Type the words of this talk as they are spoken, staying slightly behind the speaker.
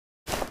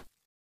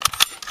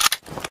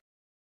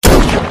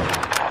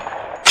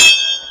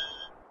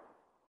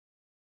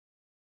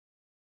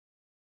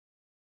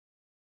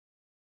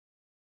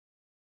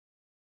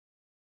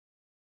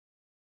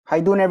How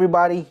you doing,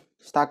 everybody?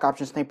 Stock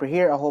Option Sniper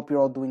here. I hope you're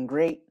all doing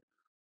great.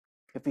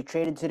 If you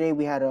traded today,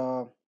 we had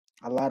a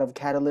lot of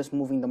catalysts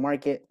moving the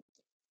market.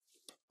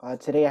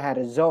 Today I had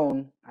a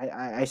zone.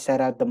 I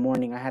said out the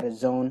morning I had a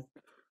zone.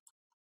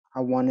 I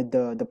wanted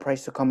the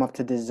price to come up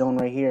to this zone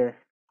right here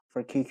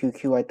for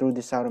QQQ. I threw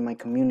this out in my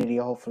community.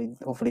 Hopefully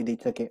they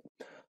took it.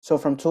 So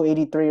from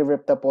 283 it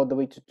ripped up all the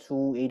way to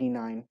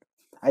 289.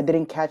 I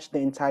didn't catch the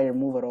entire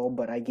move at all,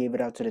 but I gave it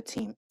out to the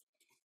team.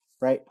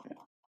 Right?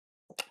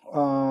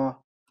 Uh,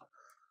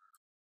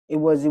 it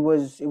was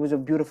a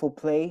beautiful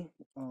play.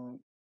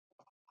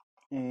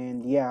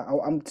 And yeah,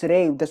 I'm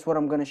today. That's what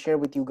I'm gonna share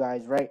with you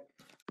guys, right?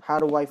 How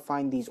do I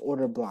find these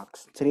order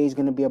blocks? Today is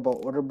gonna be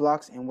about order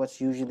blocks and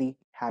what's usually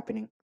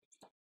happening,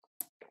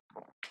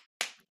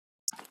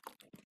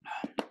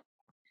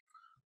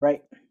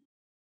 right?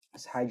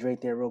 Let's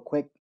hydrate there real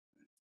quick.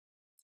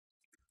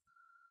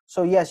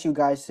 So yes, you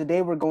guys,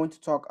 today we're going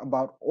to talk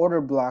about order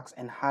blocks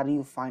and how do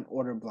you find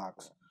order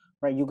blocks,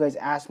 right? You guys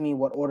asked me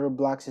what order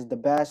blocks is the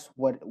best,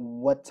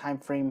 what time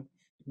frame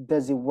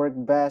does it work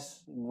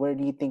best, where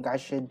do you think I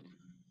should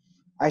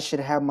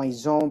have my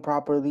zone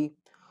properly.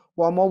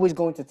 Well, I'm always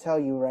going to tell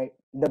you, right?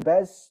 The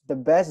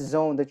best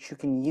zone that you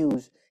can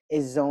use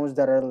is zones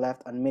that are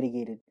left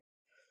unmitigated,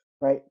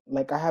 right?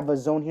 Like I have a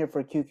zone here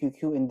for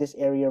QQQ, and this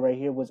area right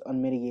here was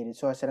unmitigated.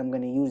 So I said I'm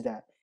going to use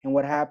that. And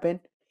what happened?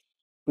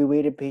 We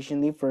waited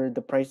patiently for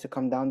the price to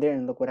come down there,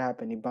 and look what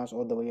happened. It bounced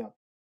all the way up.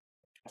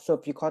 So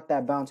if you caught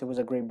that bounce, it was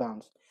a great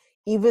bounce.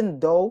 Even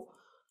though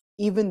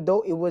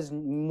it was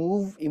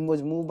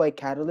moved by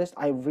catalyst,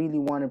 I really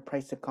wanted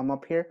price to come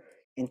up here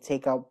and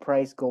take out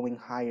price going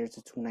higher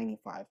to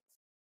 295.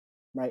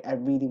 Right? I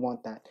really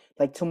want that.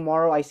 Like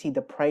tomorrow I see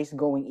the price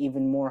going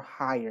even more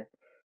higher,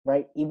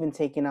 right? Even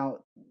taking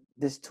out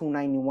this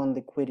 291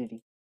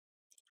 liquidity,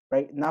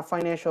 right? Not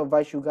financial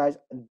advice, you guys.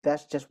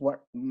 That's just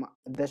what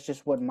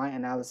my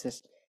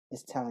analysis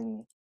is telling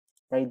me,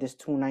 right? This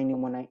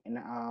 291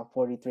 in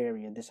 43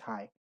 area, this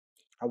high.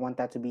 I want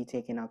that to be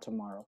taken out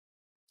tomorrow.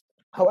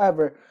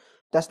 However,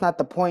 that's not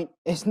the point.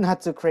 It's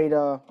not to create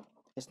a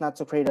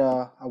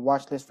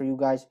watch list for you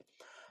guys,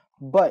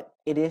 but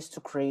it is to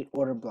create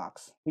order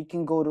blocks. We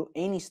can go to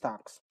any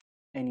stock,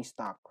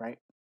 right?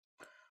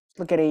 Let's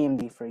look at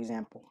AMD, for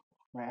example.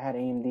 Right, I had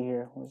AMD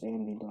here. What's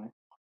AMD doing?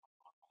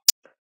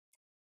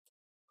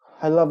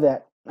 I love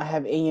that. I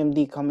have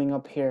AMD coming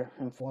up here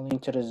and falling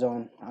into the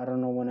zone. I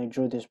don't know when I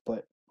drew this,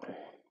 but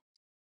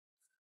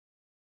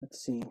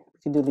let's see.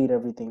 We can delete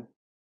everything.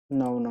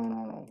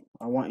 No.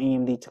 I want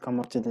AMD to come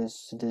up to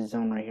this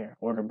zone right here,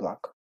 order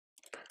block.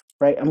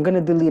 Right, I'm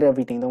gonna delete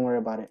everything. Don't worry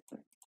about it.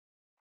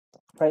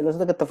 Right, let's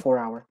look at the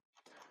 4-hour.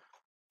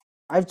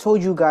 I've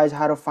told you guys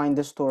how to find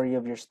the story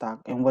of your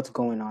stock and what's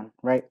going on,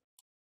 right?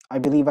 I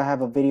believe I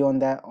have a video on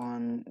that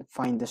on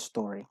find the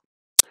story.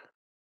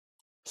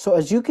 So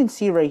as you can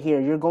see right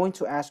here, you're going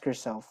to ask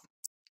yourself,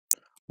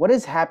 what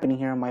is happening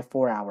here on my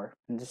 4-hour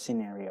in this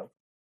scenario,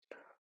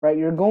 right?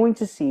 You're going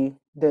to see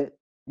that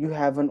you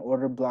have an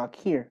order block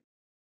here,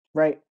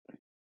 right?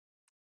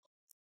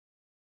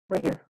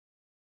 Right here.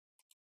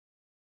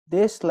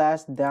 This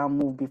last down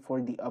move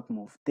before the up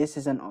move. This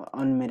is an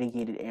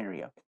unmitigated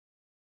area.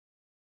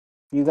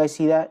 You guys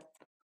see that?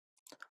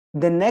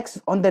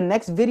 On the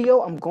next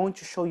video, I'm going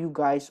to show you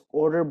guys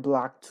order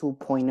block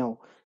 2.0.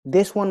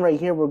 This one right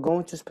here, we're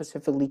going to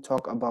specifically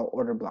talk about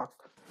order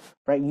block,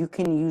 right? You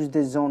can use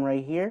this zone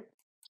right here,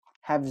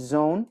 have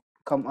zone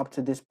come up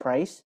to this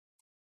price,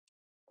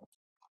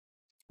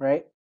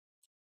 right?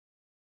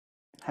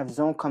 Have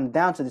zone come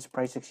down to this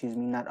price, excuse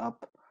me, not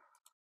up,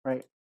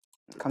 right?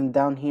 Come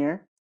down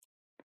here,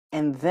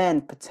 and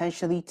then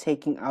potentially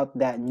taking out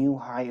that new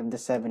high of the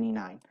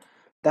 79.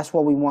 That's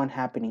what we want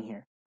happening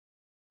here,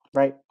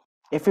 right?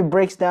 If it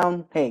breaks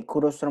down, hey,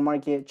 kudos to the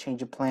market,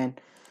 change of plan.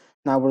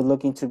 Now we're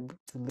looking to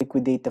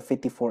liquidate the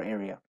 54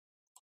 area,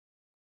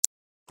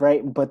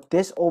 right? But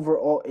this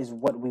overall is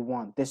what we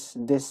want. This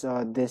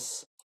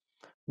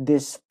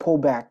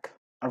pullback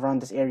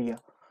around this area,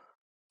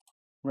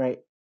 right?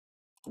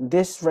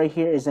 This right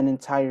here is an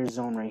entire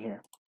zone right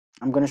here.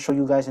 I'm going to show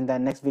you guys in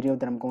that next video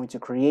that I'm going to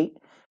create.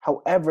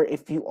 However,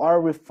 if you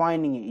are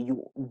refining it,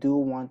 you do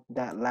want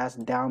that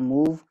last down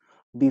move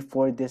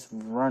before this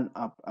run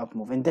up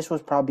move. And this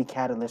was probably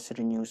catalyst to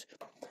the news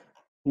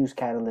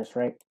catalyst,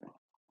 right?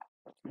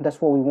 That's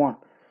what we want.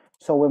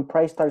 So when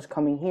price starts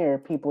coming here,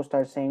 people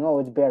start saying, oh,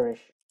 it's bearish.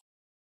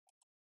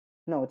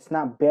 No, it's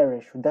not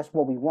bearish. That's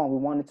what we want. We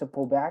want it to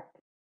pull back,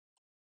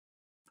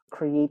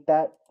 create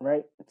that,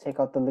 right? Take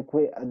out the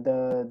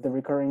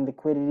recurring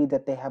liquidity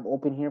that they have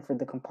open here for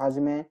the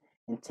composite man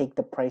and take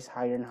the price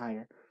higher and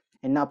higher.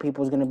 And now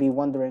people's going to be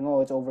wondering,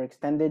 oh, it's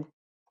overextended.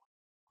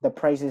 The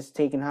price is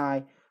taken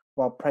high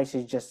while price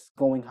is just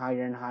going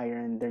higher and higher,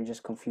 and they're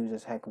just confused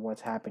as heck of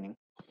what's happening,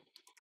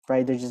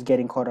 right? They're just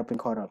getting caught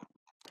up.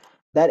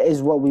 That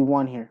is what we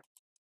want here,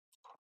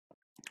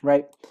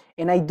 right?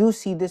 And I do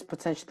see this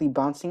potentially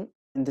bouncing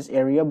in this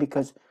area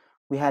because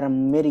we had a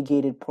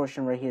mitigated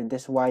portion right here.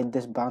 This is why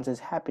this bounce is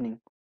happening,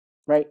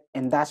 right?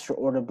 And that's your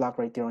order block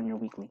right there on your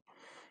weekly.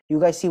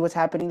 You guys see what's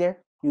happening there?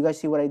 You guys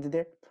see what I did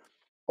there?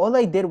 All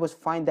I did was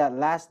find that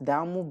last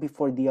down move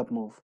before the up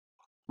move,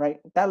 right?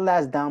 That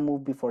last down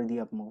move before the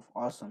up move.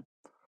 Awesome.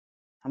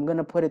 I'm going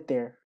to put it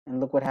there, and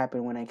look what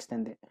happened when I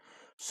extend it.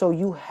 So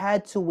you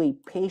had to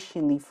wait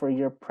patiently for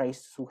your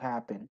price to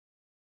happen.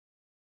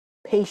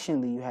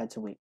 Patiently, you had to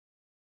wait,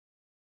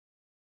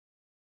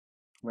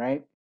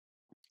 right?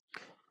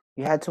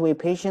 You had to wait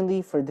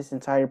patiently for this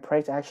entire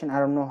price action. I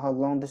don't know how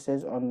long this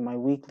is on my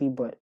weekly,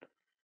 but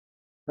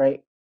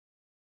right?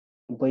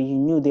 But you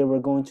knew they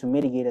were going to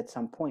mitigate at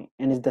some point,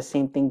 and it's the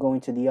same thing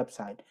going to the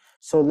upside.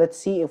 So let's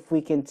see if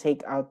we can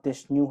take out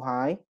this new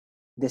high,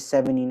 this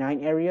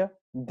 79 area.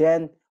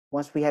 Then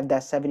once we have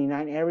that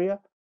 79 area,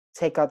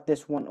 take out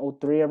this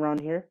 103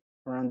 around here,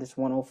 around this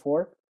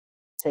 104.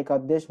 Take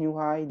out this new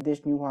high,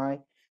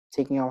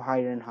 taking out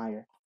higher and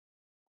higher,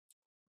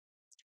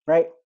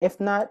 right? If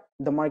not,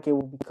 the market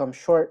will become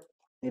short.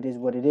 It is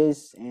what it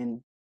is,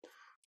 and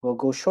we'll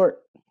go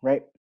short,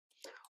 right?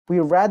 We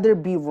rather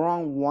be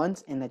wrong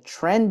once in a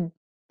trend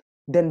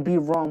than be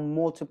wrong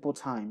multiple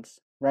times,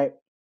 right?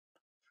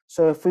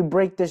 So if we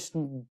break this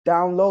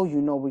down low,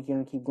 you know we're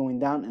gonna keep going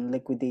down and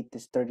liquidate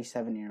this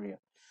 37 area.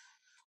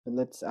 But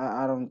let's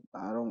I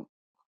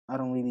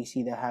don't really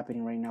see that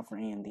happening right now for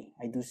AMD.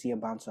 I do see a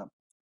bounce up,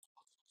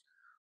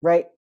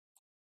 right?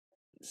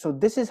 So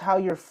this is how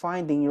you're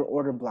finding your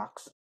order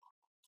blocks,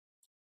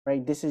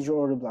 right? This is your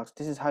order blocks.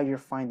 This is how you're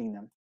finding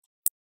them,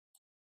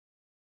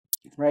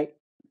 right?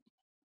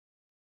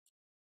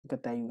 Look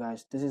at that, you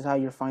guys. This is how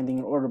you're finding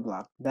your order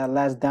block. That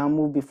last down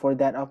move before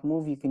that up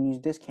move, you can use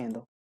this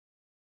candle,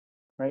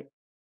 right?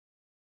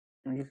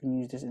 Or you can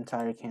use this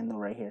entire candle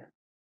right here.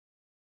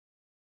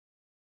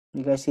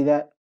 You guys see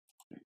that?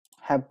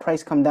 Have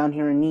price come down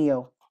here in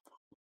Neo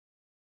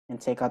and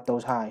take out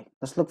those high.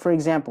 Let's look for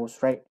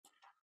examples, right?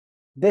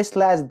 This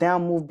last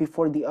down move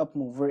before the up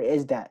move, where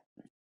is that?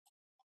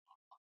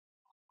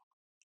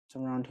 It's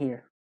around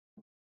here.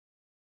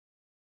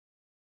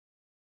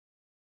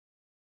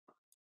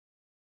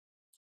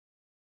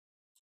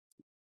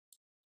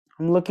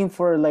 I'm looking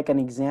for like an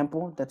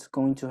example that's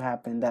going to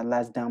happen, that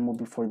last down move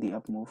before the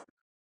up move.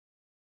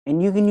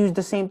 And you can use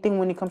the same thing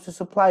when it comes to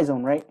supply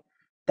zone, right?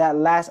 That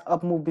last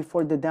up move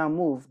before the down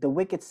move. The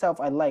wick itself,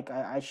 I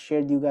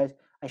shared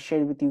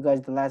with you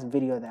guys the last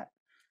video of that.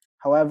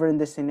 However, in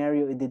this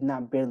scenario, it did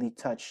not barely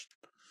touch,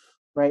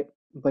 right?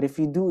 But if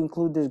you do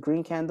include this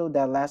green candle,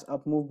 that last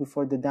up move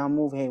before the down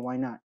move, hey, why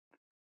not?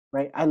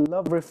 Right? I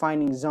love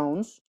refining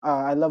zones.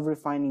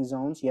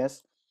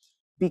 Yes,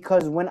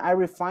 because when I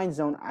refine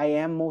zone, I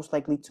am most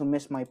likely to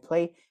miss my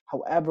play.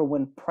 However,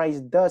 when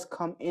price does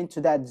come into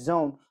that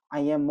zone, I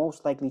am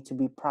most likely to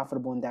be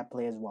profitable in that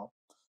play as well.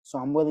 So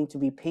I'm willing to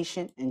be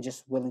patient and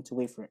just willing to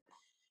wait for it.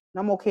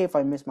 And I'm okay if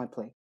I miss my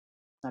play.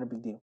 Not a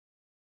big deal.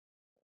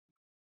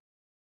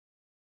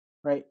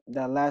 Right?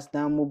 That last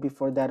down move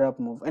before that up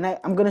move. And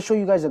I'm going to show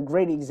you guys a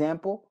great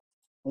example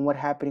on what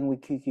happening with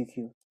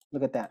QQQ.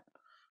 Look at that.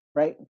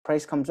 Right?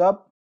 Price comes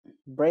up,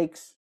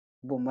 breaks,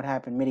 boom, what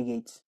happened?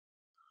 Mitigates.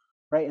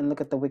 Right? And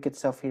look at the wick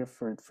itself here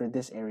for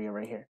this area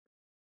right here.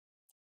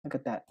 Look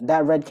at that.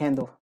 That red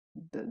candle.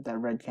 That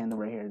red candle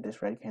right here.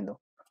 This red candle.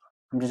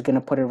 I'm just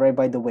gonna put it right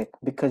by the wick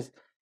because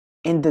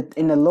in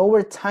the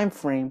lower time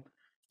frame,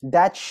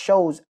 that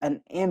shows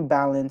an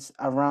imbalance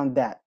around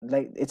that.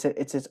 Like it's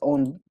its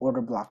own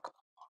order block.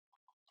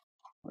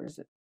 Where is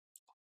it?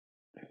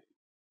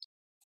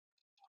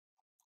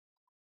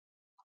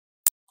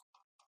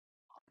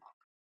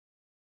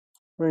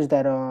 Where is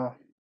that?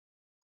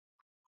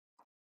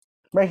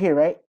 Right here,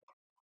 right?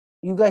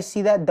 You guys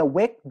see that the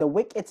wick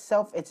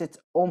itself, it's its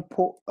own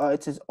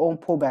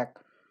pullback.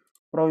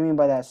 What do I mean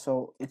by that?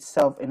 So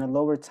itself in a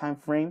lower time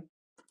frame,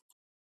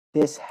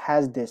 this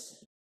has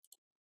this,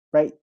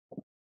 right?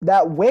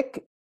 That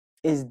wick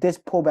is this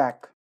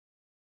pullback,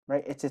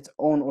 right? It's its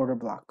own order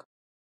block.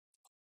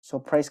 So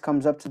price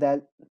comes up to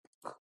that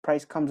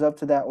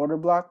order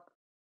block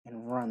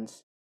and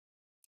runs,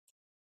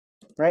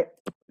 right?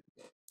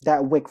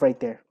 That wick right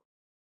there.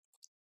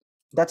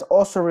 That's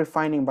also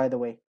refining, by the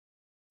way.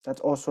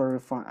 That's also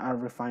a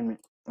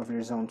refinement of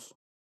your zones.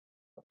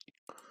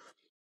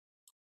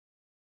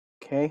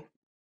 Okay.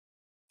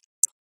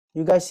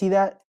 You guys see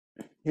that?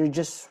 You're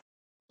just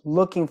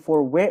looking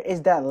for where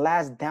is that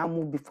last down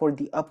move before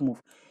the up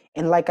move.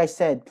 And like I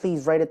said,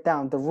 please write it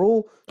down. The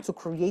rule to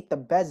create the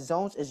best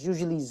zones is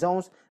usually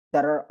zones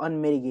that are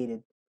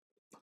unmitigated.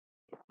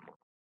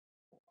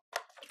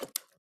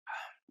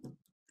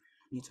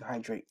 Need to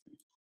hydrate.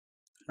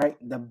 Right?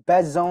 The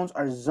best zones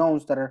are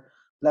zones that are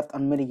left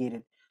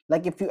unmitigated.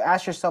 Like if you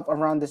ask yourself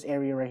around this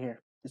area right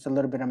here, it's a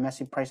little bit of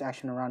messy price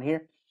action around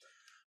here.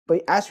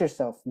 But ask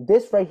yourself,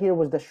 this right here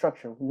was the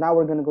structure. Now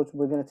we're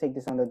gonna take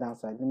this on the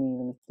downside. Let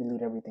me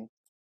delete everything.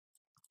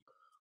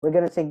 We're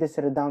gonna take this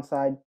to the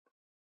downside.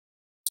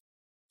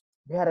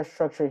 We had a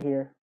structure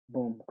here.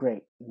 Boom,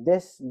 great.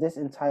 This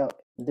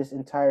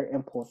entire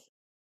impulse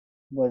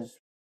was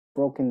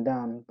broken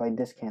down by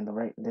this candle,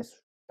 right?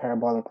 This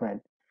parabolic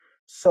red.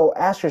 So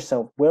ask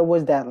yourself, where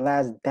was that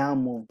last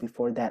down move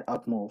before that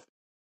up move?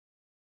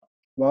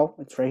 Well,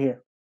 it's right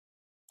here.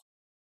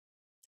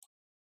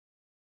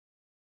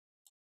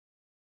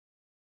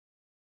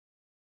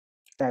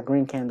 that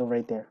green candle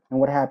right there. And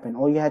what happened?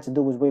 All you had to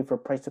do was wait for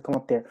price to come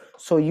up there.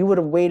 So you would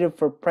have waited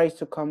for price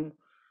to come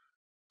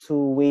to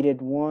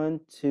waited 1,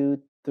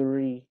 2,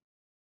 3,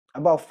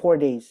 about 4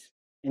 days.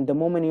 And the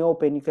moment you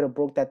open, you could have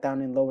broke that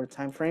down in lower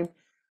time frame.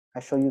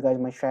 I show you guys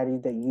my strategy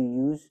that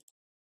you use.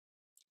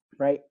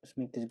 Right? Let's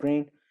make this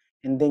green.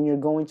 And then you're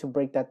going to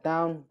break that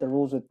down. The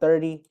rules are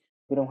 30.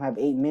 We don't have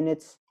 8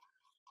 minutes.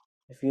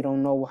 If you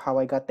don't know how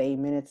I got the 8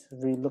 minutes,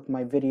 relook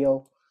my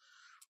video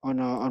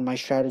on my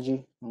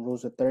strategy on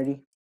rules of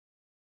 30.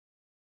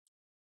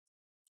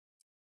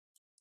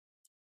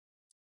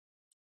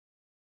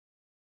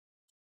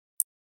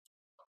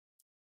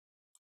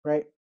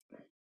 Right?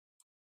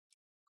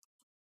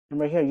 And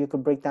right here, you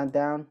could break that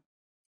down.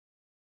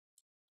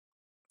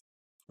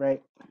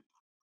 Right?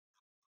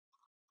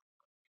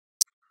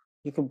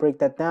 You can break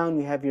that down.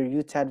 You have your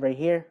UTAD right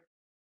here.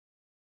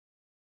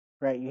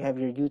 Right? You have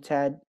your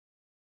UTAD.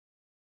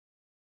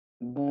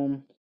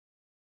 Boom.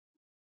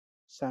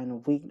 Sign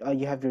of weak.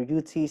 You have your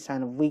UT,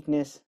 sign of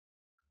weakness.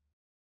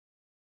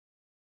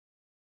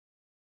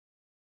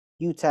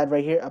 UTAD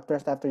right here,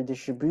 upthrust after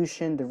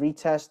distribution, the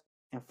retest,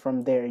 and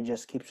from there it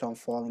just keeps on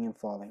falling and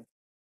falling.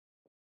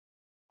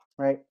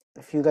 Right?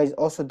 If you guys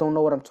also don't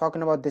know what I'm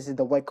talking about, this is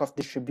the Wyckoff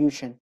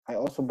distribution. I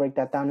also break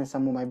that down in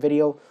some of my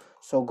video,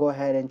 so go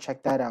ahead and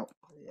check that out.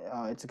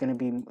 It's gonna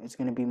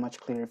be much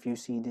clearer if you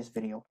see this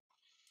video.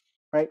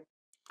 Right?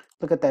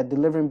 Look at that,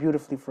 delivering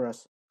beautifully for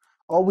us.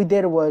 All we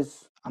did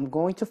was, I'm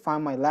going to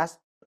find my last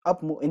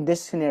up move. In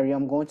this scenario,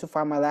 I'm going to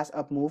find my last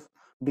up move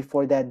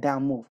before that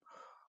down move.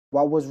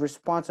 What was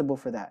responsible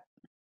for that?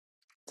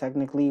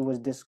 Technically, it was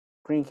this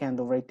green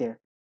candle right there.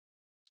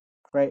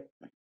 Right?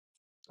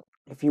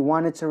 If you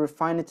wanted to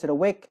refine it to the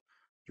wick,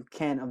 you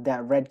can of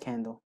that red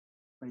candle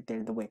right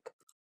there, the wick,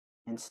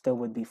 and still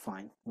would be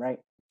fine.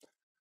 Right?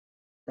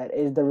 That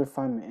is the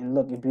refinement. And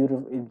look,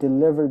 it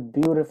delivered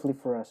beautifully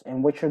for us.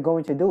 And what you're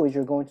going to do is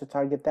you're going to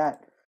target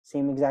that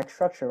same exact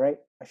structure, right?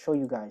 I show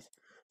you guys.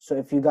 So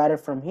if you got it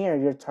from here,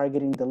 you're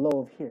targeting the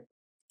low of here,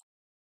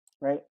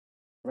 right?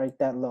 Right,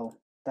 that low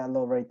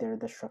right there,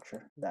 the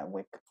structure, that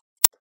wick,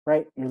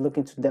 right? You're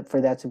looking for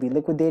that to be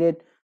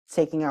liquidated,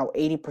 taking out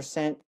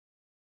 80%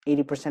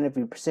 of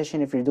your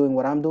position if you're doing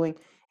what I'm doing,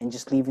 and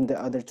just leaving the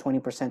other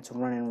 20% to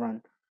run and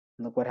run.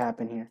 And look what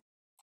happened here.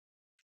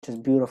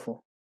 Just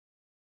beautiful,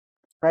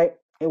 right?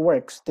 It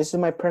works. This is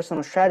my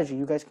personal strategy.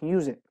 You guys can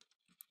use it.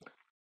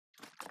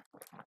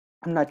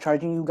 I'm not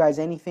charging you guys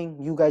anything.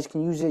 You guys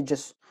can use it.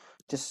 Just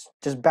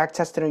back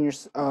test it on your.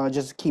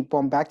 Just keep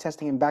on back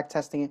testing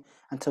it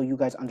until you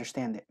guys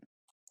understand it,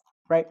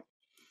 right?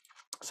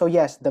 So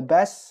yes, the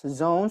best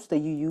zones that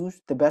you use,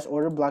 the best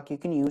order block you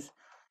can use,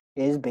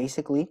 is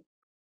basically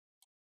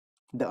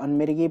the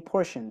unmitigated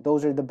portion.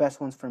 Those are the best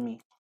ones for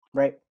me,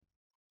 right?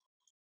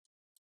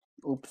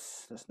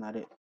 Oops, that's not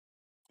it.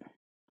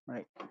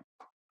 Right.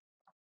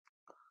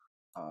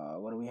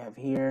 What do we have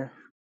here?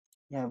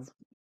 We have.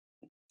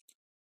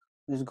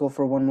 Let's go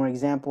for one more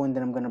example, and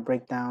then I'm gonna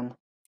break down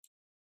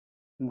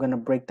the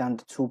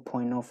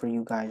 2.0 for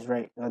you guys,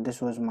 right?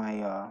 This was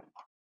my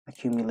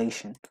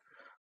accumulation,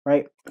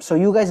 right? So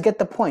you guys get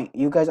the point.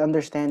 You guys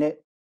understand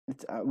it.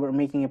 We're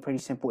making it pretty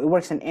simple. It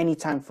works in any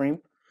time frame.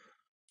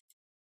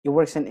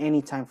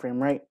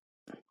 Right?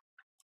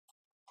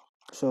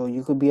 So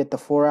you could be at the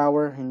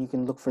 4-hour and you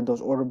can look for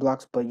those order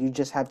blocks, but you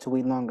just have to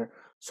wait longer.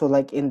 So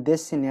like in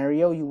this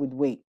scenario, you would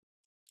wait,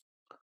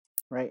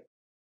 right?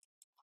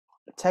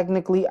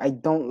 Technically, I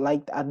don't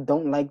like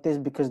this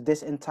because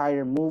this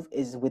entire move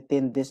is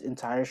within this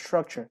entire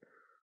structure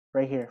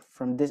right here,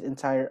 from this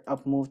entire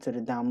up move to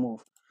the down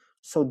move.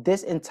 So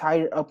this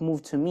entire up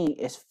move to me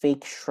is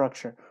fake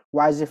structure.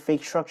 Why is it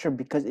fake structure?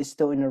 Because it's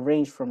still in a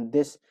range from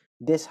this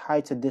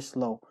high to this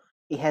low.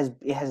 It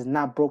has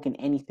not broken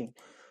anything.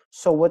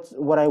 So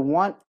what I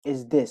want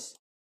is this.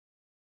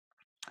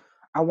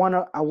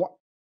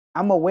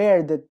 I'm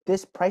aware that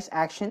this price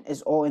action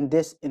is all in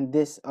this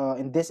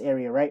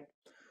area, right?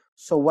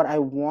 So what I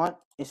want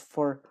is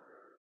for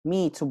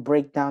me to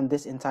break down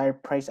this entire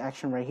price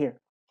action right here.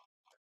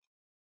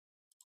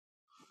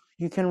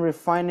 You can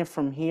refine it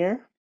from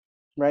here,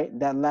 right?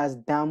 That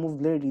last down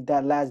move, literally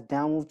that last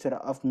down move to the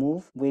up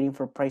move, waiting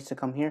for price to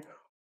come here.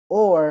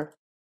 Or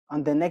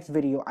on the next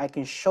video, I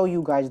can show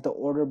you guys the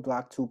order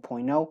block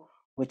 2.0,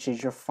 which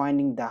is you're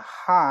finding the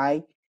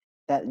high,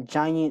 that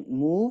giant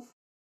move,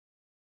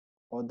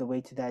 all the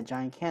way to that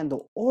giant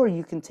candle. Or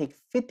you can take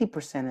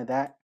 50% of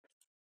that,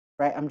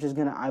 right? I'm just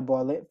gonna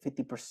eyeball it,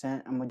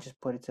 50%. I'm gonna just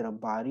put it to the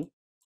body.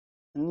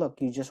 And look,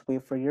 you just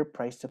wait for your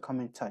price to come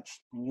and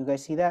touch. And you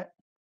guys see that?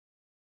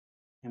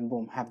 And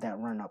boom, have that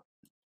run up.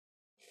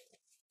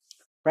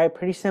 Right?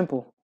 Pretty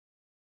simple.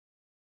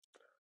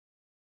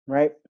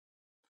 Right?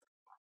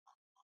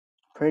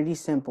 Pretty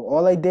simple.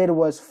 All I did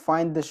was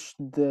find the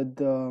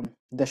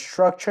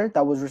structure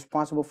that was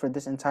responsible for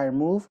this entire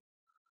move,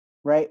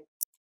 right?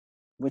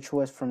 Which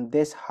was from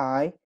this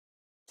high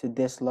to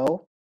this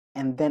low.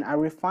 And then I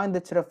refined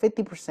it to the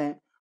 50%,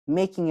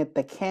 making it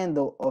the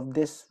candle of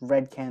this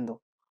red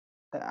candle.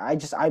 I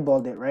just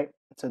eyeballed it, right?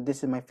 So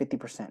this is my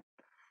 50%. And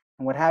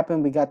what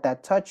happened? We got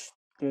that touch.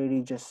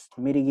 liquidity just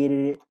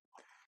mitigated it,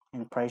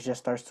 and price just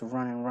starts to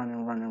run and run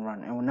and run and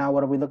run. And now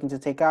what are we looking to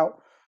take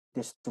out?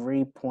 This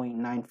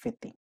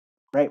 3.950,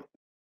 right?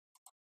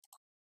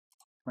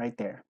 Right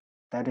there.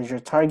 That is your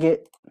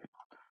target.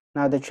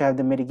 Now that you have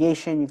the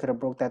mitigation, you could have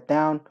broke that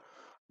down,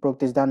 broke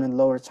this down in the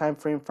lower time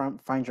frame.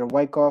 Find your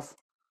Wyckoff.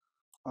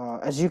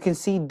 As you can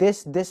see,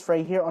 this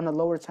right here on the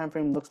lower time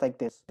frame looks like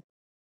this.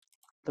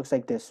 Looks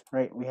like this,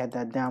 right? We had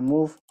that down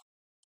move.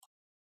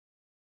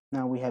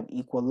 Now we have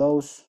equal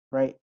lows,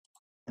 right?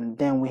 And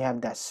then we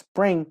have that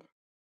spring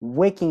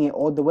wicking it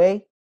all the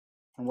way.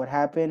 And what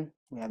happened?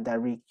 We have that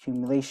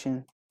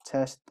reaccumulation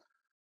test,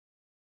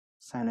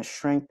 sign of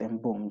strength,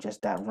 and boom,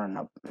 just that run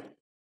up.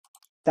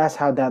 That's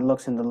how that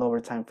looks in the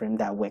lower time frame,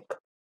 that wick.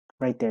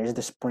 Right there is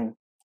the spring.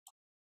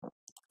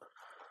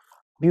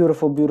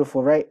 Beautiful,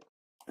 beautiful, right?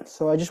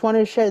 So I just wanted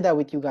to share that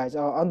with you guys.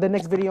 On the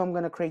next video, I'm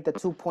going to create the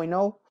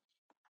 2.0.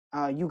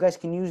 You guys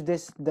can use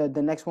this, the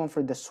next one,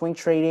 for the swing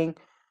trading.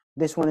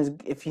 This one is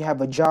if you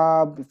have a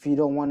job, if you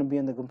don't want to be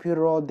on the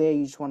computer all day,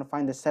 you just want to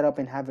find the setup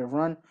and have it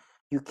run,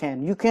 you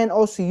can. You can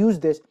also use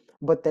this,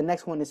 but the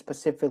next one is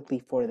specifically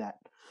for that.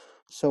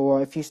 So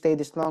if you stay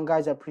this long,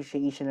 guys, I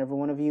appreciate each and every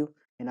one of you,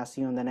 and I'll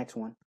see you on the next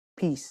one.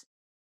 Peace.